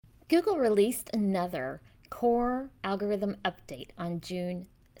Google released another core algorithm update on June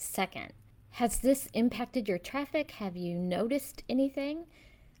 2nd. Has this impacted your traffic? Have you noticed anything?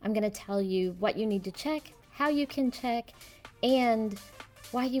 I'm going to tell you what you need to check, how you can check, and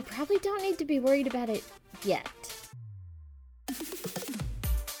why you probably don't need to be worried about it yet.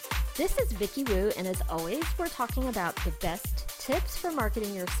 This is Vicki Wu, and as always, we're talking about the best tips for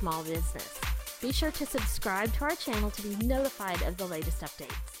marketing your small business. Be sure to subscribe to our channel to be notified of the latest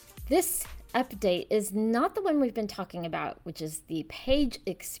updates. This update is not the one we've been talking about, which is the page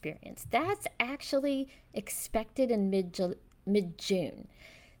experience. That's actually expected in mid-June.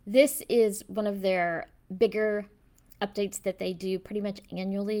 This is one of their bigger updates that they do pretty much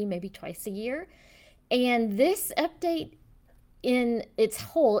annually, maybe twice a year. And this update in its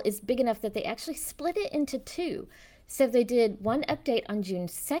whole is big enough that they actually split it into two. So they did one update on June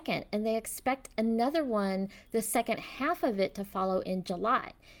 2nd, and they expect another one, the second half of it, to follow in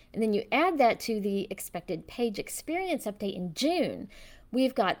July. And then you add that to the expected page experience update in June.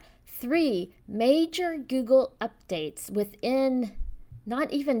 We've got 3 major Google updates within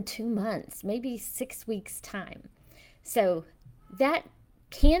not even 2 months, maybe 6 weeks' time. So that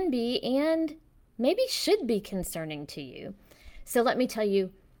can be and maybe should be concerning to you. So let me tell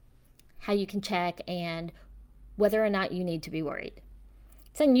you how you can check and whether or not you need to be worried.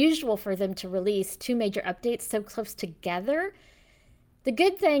 It's unusual for them to release 2 major updates so close together. The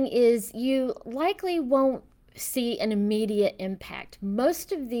good thing is you likely won't see an immediate impact.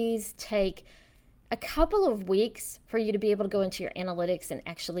 Most of these take a couple of weeks for you to be able to go into your analytics and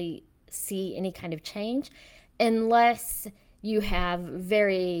actually see any kind of change, unless you have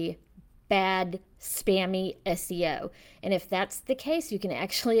very bad, spammy SEO. And if that's the case, you can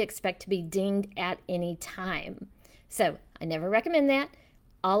actually expect to be dinged at any time. So I never recommend that.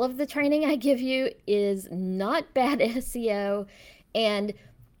 All of the training I give you is not bad SEO. And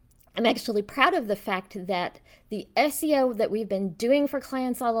I'm actually proud of the fact that the SEO that we've been doing for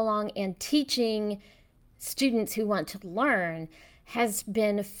clients all along and teaching students who want to learn has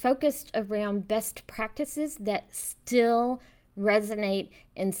been focused around best practices that still resonate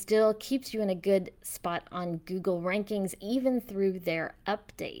and still keeps you in a good spot on Google rankings, even through their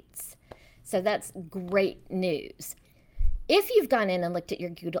updates. So that's great news. If you've gone in and looked at your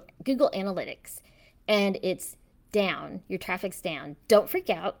Google Analytics and it's down, your traffic's down, don't freak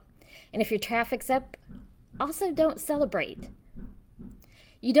out. And if your traffic's up, also don't celebrate.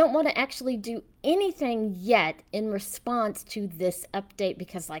 You don't want to actually do anything yet in response to this update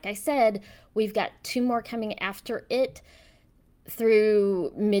because, like I said, we've got 2 more coming after it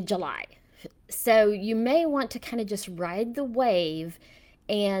through mid-July. So you may want to kind of just ride the wave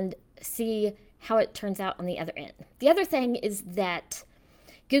and see how it turns out on the other end. The other thing is that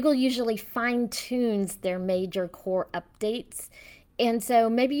Google usually fine-tunes their major core updates. And so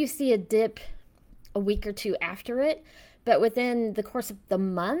maybe you see a dip a week or 2 after it, but within the course of the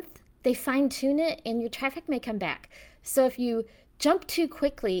month, they fine-tune it and your traffic may come back. So if you jump too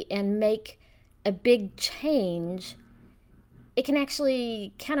quickly and make a big change, it can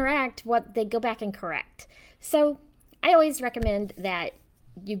actually counteract what they go back and correct. So I always recommend that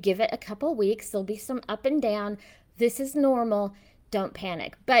you give it a couple weeks. There'll be some up and down. This is normal. Don't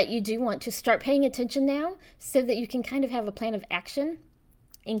panic. But you do want to start paying attention now so that you can kind of have a plan of action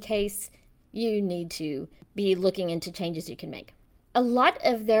in case you need to be looking into changes you can make. A lot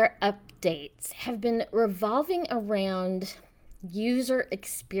of their updates have been revolving around user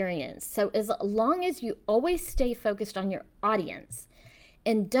experience. So as long as you always stay focused on your audience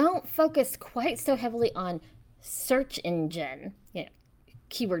and don't focus quite so heavily on search engine,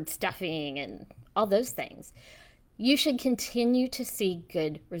 keyword stuffing and all those things, you should continue to see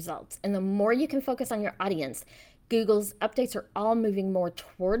good results. And the more you can focus on your audience, Google's updates are all moving more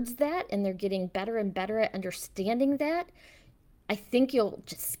towards that, and they're getting better and better at understanding that. I think you'll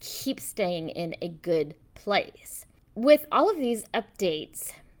just keep staying in a good place. With all of these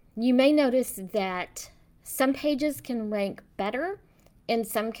updates, you may notice that some pages can rank better and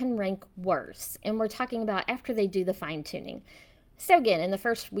some can rank worse. And we're talking about after they do the fine-tuning. So again, in the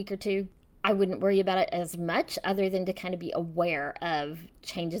first week or 2, I wouldn't worry about it as much other than to kind of be aware of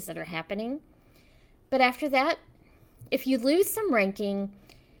changes that are happening. But after that, if you lose some ranking,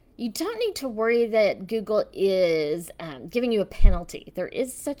 you don't need to worry that Google is giving you a penalty. There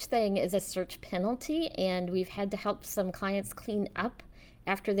is such thing as a search penalty, and we've had to help some clients clean up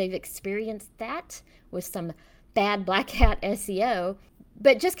after they've experienced that with some bad black hat SEO.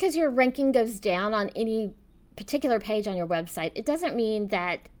 But just because your ranking goes down on any particular page on your website, it doesn't mean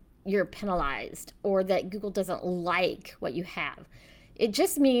that you're penalized or that Google doesn't like what you have. It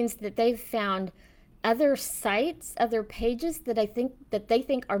just means that they've found other sites, other pages that they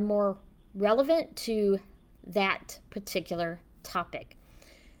think are more relevant to that particular topic.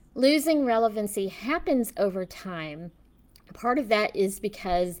 Losing relevancy happens over time. Part of that is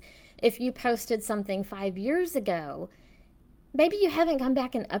because if you posted something 5 years ago, maybe you haven't gone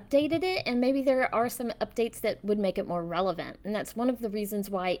back and updated it, and maybe there are some updates that would make it more relevant. And that's one of the reasons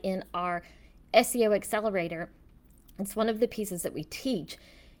why in our SEO Accelerator, it's one of the pieces that we teach.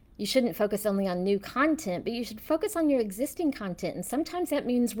 You shouldn't focus only on new content, but you should focus on your existing content. And sometimes that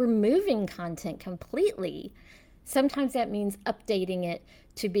means removing content completely. Sometimes that means updating it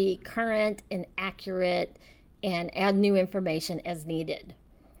to be current and accurate and add new information as needed.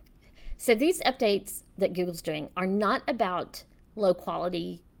 So these updates that Google's doing are not about low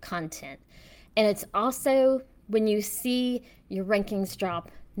quality content. And it's also when you see your rankings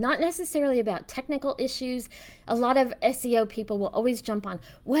drop, not necessarily about technical issues. A lot of SEO people will always jump on,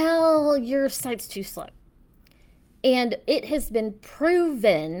 well, your site's too slow. And it has been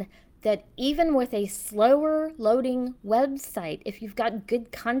proven that even with a slower loading website, if you've got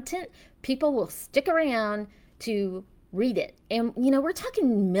good content, people will stick around to read it. And, we're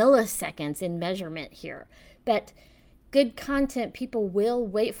talking milliseconds in measurement here, but good content people will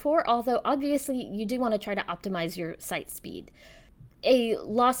wait for, although obviously you do want to try to optimize your site speed. A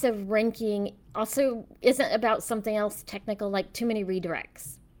loss of ranking also isn't about something else technical like too many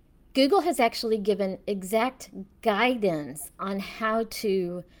redirects. Google has actually given exact guidance on how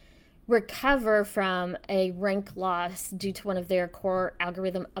to recover from a rank loss due to one of their core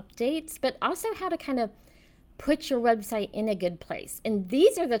algorithm updates, but also how to kind of put your website in a good place. And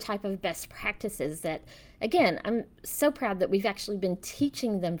these are the type of best practices that, again, I'm so proud that we've actually been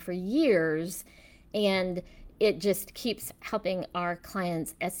teaching them for years, and it just keeps helping our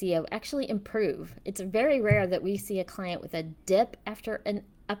clients' SEO actually improve. It's very rare that we see a client with a dip after an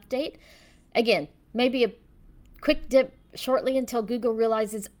update. Again, maybe a quick dip shortly until Google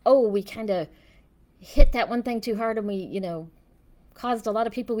realizes, oh, we kind of hit that one thing too hard and we, caused a lot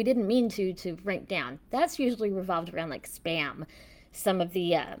of people we didn't mean to rank down. That's usually revolved around like spam. Some of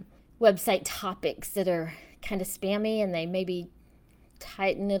the website topics that are kind of spammy, and they maybe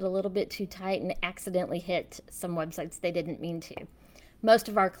tighten it a little bit too tight and accidentally hit some websites they didn't mean to. Most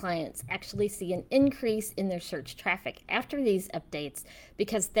of our clients actually see an increase in their search traffic after these updates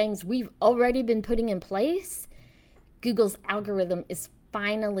because things we've already been putting in place, Google's algorithm is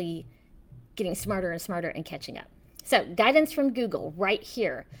finally getting smarter and smarter and catching up. So guidance from Google right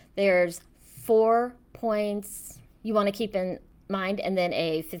here. There's 4 points you want to keep in mind and then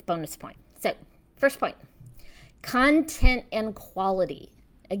a 5th bonus point. So first point, content and quality.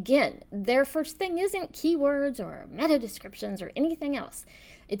 Again, their first thing isn't keywords or meta descriptions or anything else.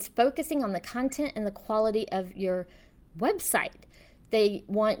 It's focusing on the content and the quality of your website. They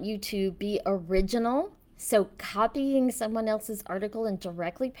want you to be original. So copying someone else's article and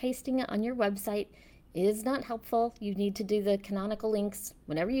directly pasting it on your website is not helpful. You need to do the canonical links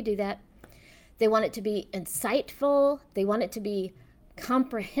whenever you do that. They want it to be insightful. They want it to be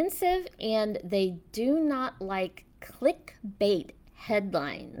comprehensive, and they do not like clickbait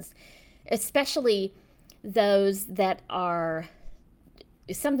headlines, especially those that are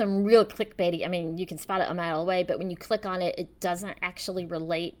something real clickbaity. I mean, you can spot it a mile away, but when you click on it, it doesn't actually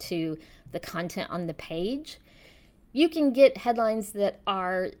relate to the content on the page. You can get headlines that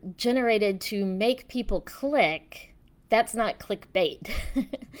are generated to make people click. That's not clickbait.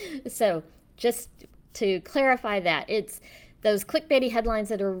 So just to clarify that, it's those clickbaity headlines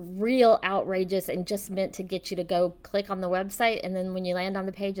that are real outrageous and just meant to get you to go click on the website, and then when you land on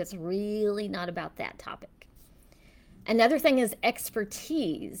the page, it's really not about that topic. Another thing is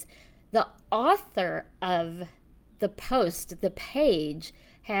expertise. The author of the post, the page,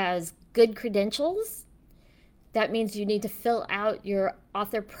 has good credentials. That means you need to fill out your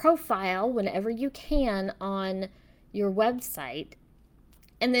author profile whenever you can on your website.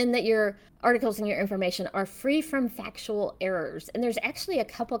 And then that your articles and your information are free from factual errors. And there's actually a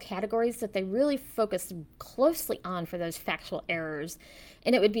couple categories that they really focus closely on for those factual errors.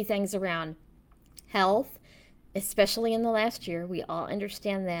 And it would be things around health, especially in the last year. We all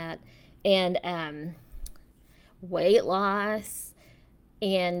understand that. And weight loss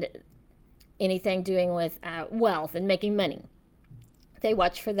and anything doing with wealth and making money. They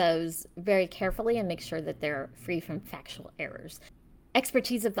watch for those very carefully and make sure that they're free from factual errors.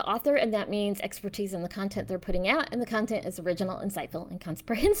 Expertise of the author, and that means expertise in the content they're putting out, and the content is original, insightful, and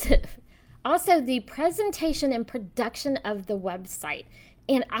comprehensive. Also, the presentation and production of the website.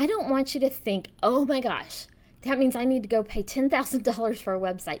 And I don't want you to think, oh my gosh, that means I need to go pay $10,000 for a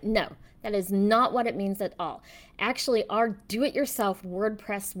website. No, that is not what it means at all. Actually, our do-it-yourself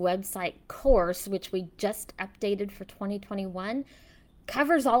WordPress website course, which we just updated for 2021,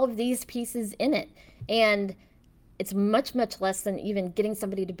 covers all of these pieces in it. And it's much, much less than even getting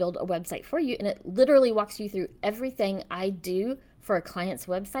somebody to build a website for you. And it literally walks you through everything I do for a client's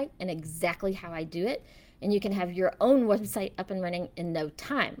website and exactly how I do it. And you can have your own website up and running in no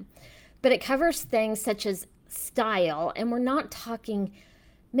time. But it covers things such as style, and we're not talking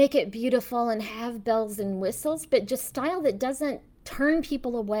make it beautiful and have bells and whistles, but just style that doesn't turn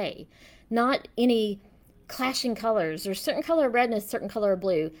people away. Not any clashing colors or certain color red and a certain color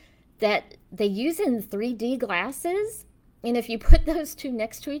blue that they use in 3D glasses. And if you put those two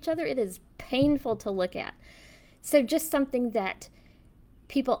next to each other, it is painful to look at. So just something that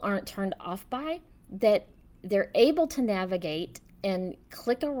people aren't turned off by, that they're able to navigate and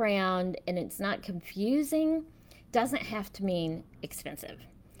click around, and it's not confusing, doesn't have to mean expensive.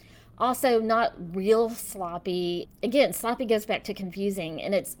 Also, not real sloppy. Again, sloppy goes back to confusing,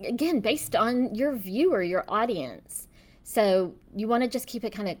 and it's, again, based on your viewer, your audience. So you want to just keep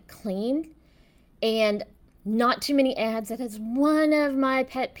it kind of clean and not too many ads. That is one of my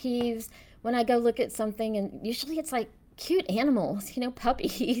pet peeves when I go look at something, and usually it's like cute animals,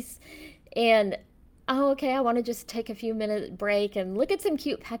 puppies. And okay, I want to just take a few minute break and look at some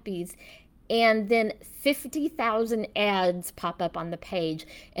cute puppies. And then 50,000 ads pop up on the page,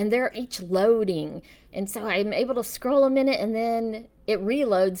 and they're each loading. And so I'm able to scroll a minute, and then it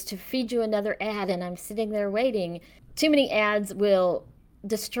reloads to feed you another ad, and I'm sitting there waiting. Too many ads will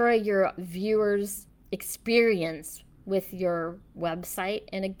destroy your viewers' experience with your website.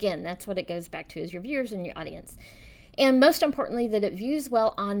 And again, that's what it goes back to, is your viewers and your audience. And most importantly, that it views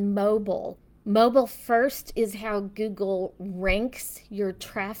well on mobile. Mobile first is how Google ranks your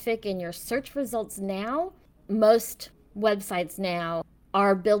traffic and your search results now. Most websites now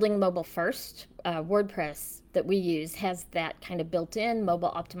are building mobile first. WordPress that we use has that kind of built-in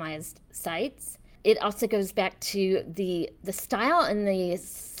mobile optimized sites. It also goes back to the style and the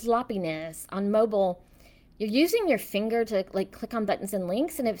sloppiness on mobile. You're using your finger to click on buttons and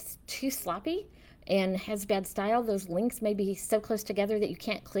links, and if it's too sloppy and has bad style, those links may be so close together that you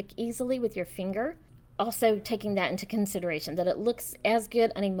can't click easily with your finger. Also taking that into consideration, that it looks as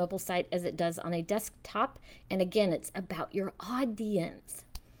good on a mobile site as it does on a desktop. And again, it's about your audience.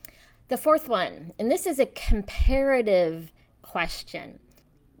 The fourth one, and this is a comparative question.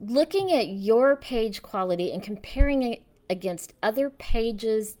 Looking at your page quality and comparing it against other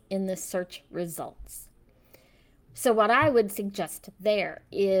pages in the search results. So what I would suggest there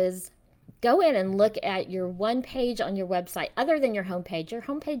is go in and look at your one page on your website other than your homepage. Your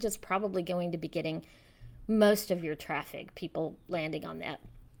homepage is probably going to be getting most of your traffic, people landing on that.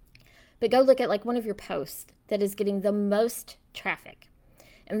 But go look at one of your posts that is getting the most traffic.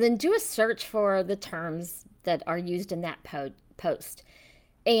 And then do a search for the terms that are used in that post.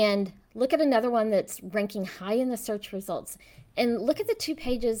 And look at another one that's ranking high in the search results. And look at the two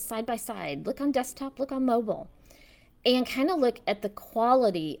pages side by side. Look on desktop, look on mobile. And kind of look at the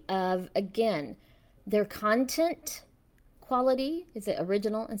quality of, again, their content quality. Is it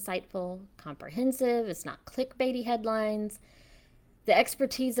original, insightful, comprehensive? It's not clickbaity headlines. The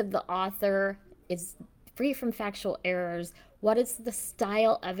expertise of the author is free from factual errors. What is the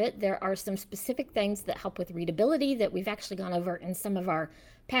style of it? There are some specific things that help with readability that we've actually gone over in some of our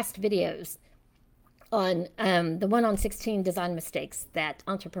past videos on the one on 16 design mistakes that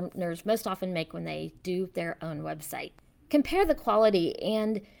entrepreneurs most often make when they do their own website. Compare the quality,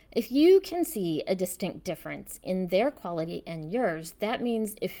 and if you can see a distinct difference in their quality and yours, that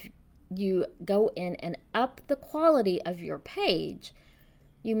means if you go in and up the quality of your page,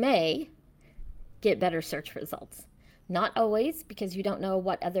 you may get better search results. Not always, because you don't know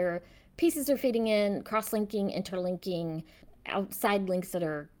what other pieces are feeding in, cross-linking, interlinking, outside links that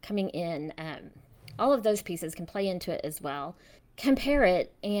are coming in. All of those pieces can play into it as well. Compare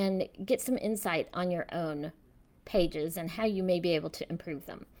it and get some insight on your own pages and how you may be able to improve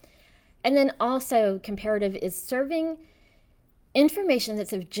them. And then also, comparative is serving information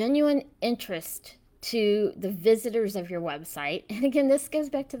that's of genuine interest to the visitors of your website. And again, this goes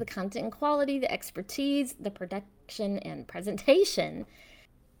back to the content and quality, the expertise, the production and presentation.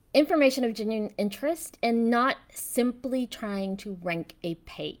 Information of genuine interest, and not simply trying to rank a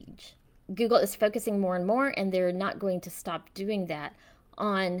page. Google is focusing more and more, and they're not going to stop doing that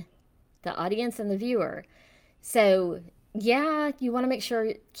on the audience and the viewer. So yeah, you want to make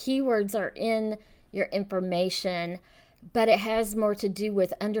sure keywords are in your information, but it has more to do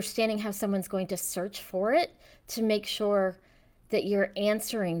with understanding how someone's going to search for it to make sure that you're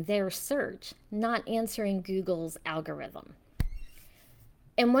answering their search, not answering Google's algorithm.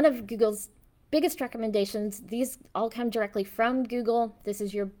 And one of Google's biggest recommendations, these all come directly from Google. This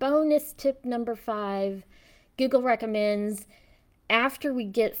is your bonus tip number 5. Google recommends, after we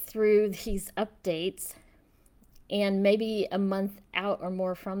get through these updates and maybe a month out or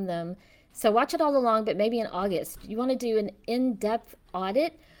more from them, so watch it all along, but maybe in August, you want to do an in-depth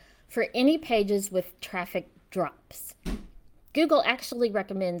audit for any pages with traffic drops. Google actually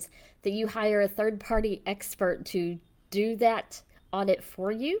recommends that you hire a third-party expert to do that audit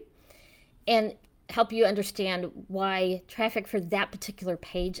for you and help you understand why traffic for that particular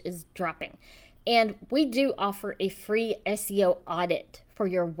page is dropping. And we do offer a free SEO audit for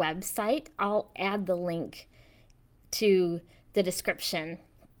your website. I'll add the link to the description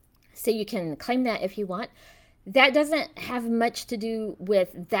so you can claim that if you want. That doesn't have much to do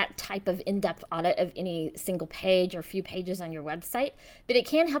with that type of in-depth audit of any single page or few pages on your website, but it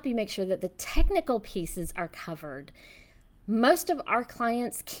can help you make sure that the technical pieces are covered. Most of our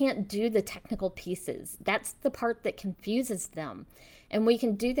clients can't do the technical pieces. That's the part that confuses them. And we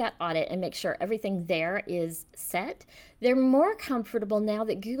can do that audit and make sure everything there is set. They're more comfortable now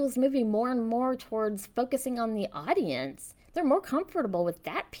that Google's moving more and more towards focusing on the audience. They're more comfortable with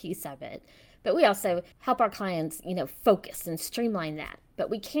that piece of it. But we also help our clients, focus and streamline that. But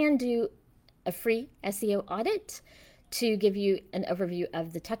we can do a free SEO audit to give you an overview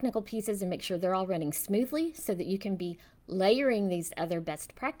of the technical pieces and make sure they're all running smoothly so that you can be layering these other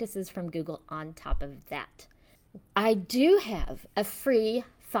best practices from Google on top of that. I do have a free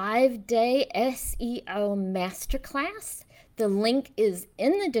 5-day SEO masterclass. The link is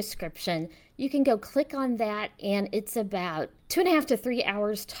in the description. You can go click on that, and it's about 2.5 to 3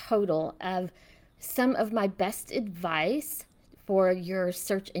 hours total of some of my best advice for your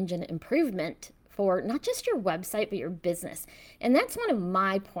search engine improvement for not just your website, but your business. And that's one of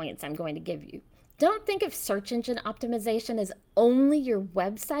my points I'm going to give you. Don't think of search engine optimization as only your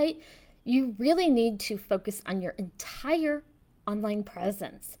website. You really need to focus on your entire online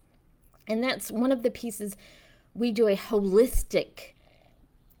presence. And that's one of the pieces we do, a holistic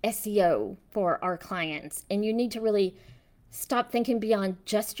SEO for our clients. And you need to really stop thinking beyond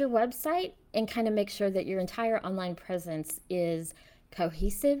just your website and kind of make sure that your entire online presence is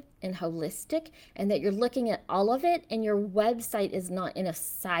cohesive and holistic, and that you're looking at all of it, and your website is not in a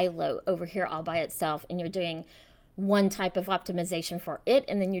silo over here all by itself, and you're doing one type of optimization for it,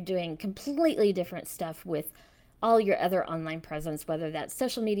 and then you're doing completely different stuff with all your other online presence, whether that's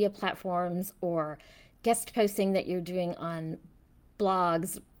social media platforms or guest posting that you're doing on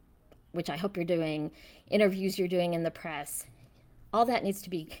blogs, which I hope you're doing, interviews you're doing in the press. All that needs to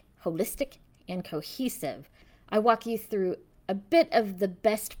be holistic and cohesive. I walk you through a bit of the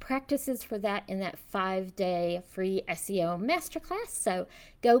best practices for that in that 5-day free SEO masterclass. So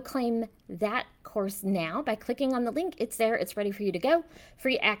go claim that course now by clicking on the link. It's there. It's ready for you to go.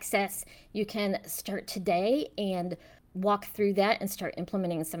 Free access. You can start today and walk through that and start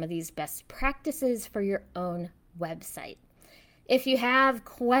implementing some of these best practices for your own website. If you have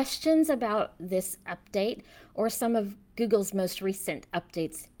questions about this update or some of Google's most recent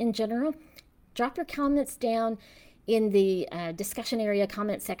updates in general, drop your comments down in the discussion area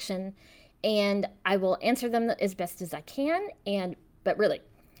comment section, and I will answer them as best as I can. But really,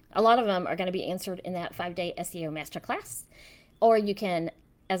 a lot of them are going to be answered in that 5-day SEO masterclass. Or you can,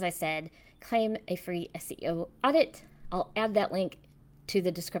 as I said, claim a free SEO audit. I'll add that link to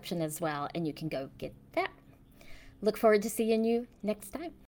the description as well, and you can go get that. Look forward to seeing you next time.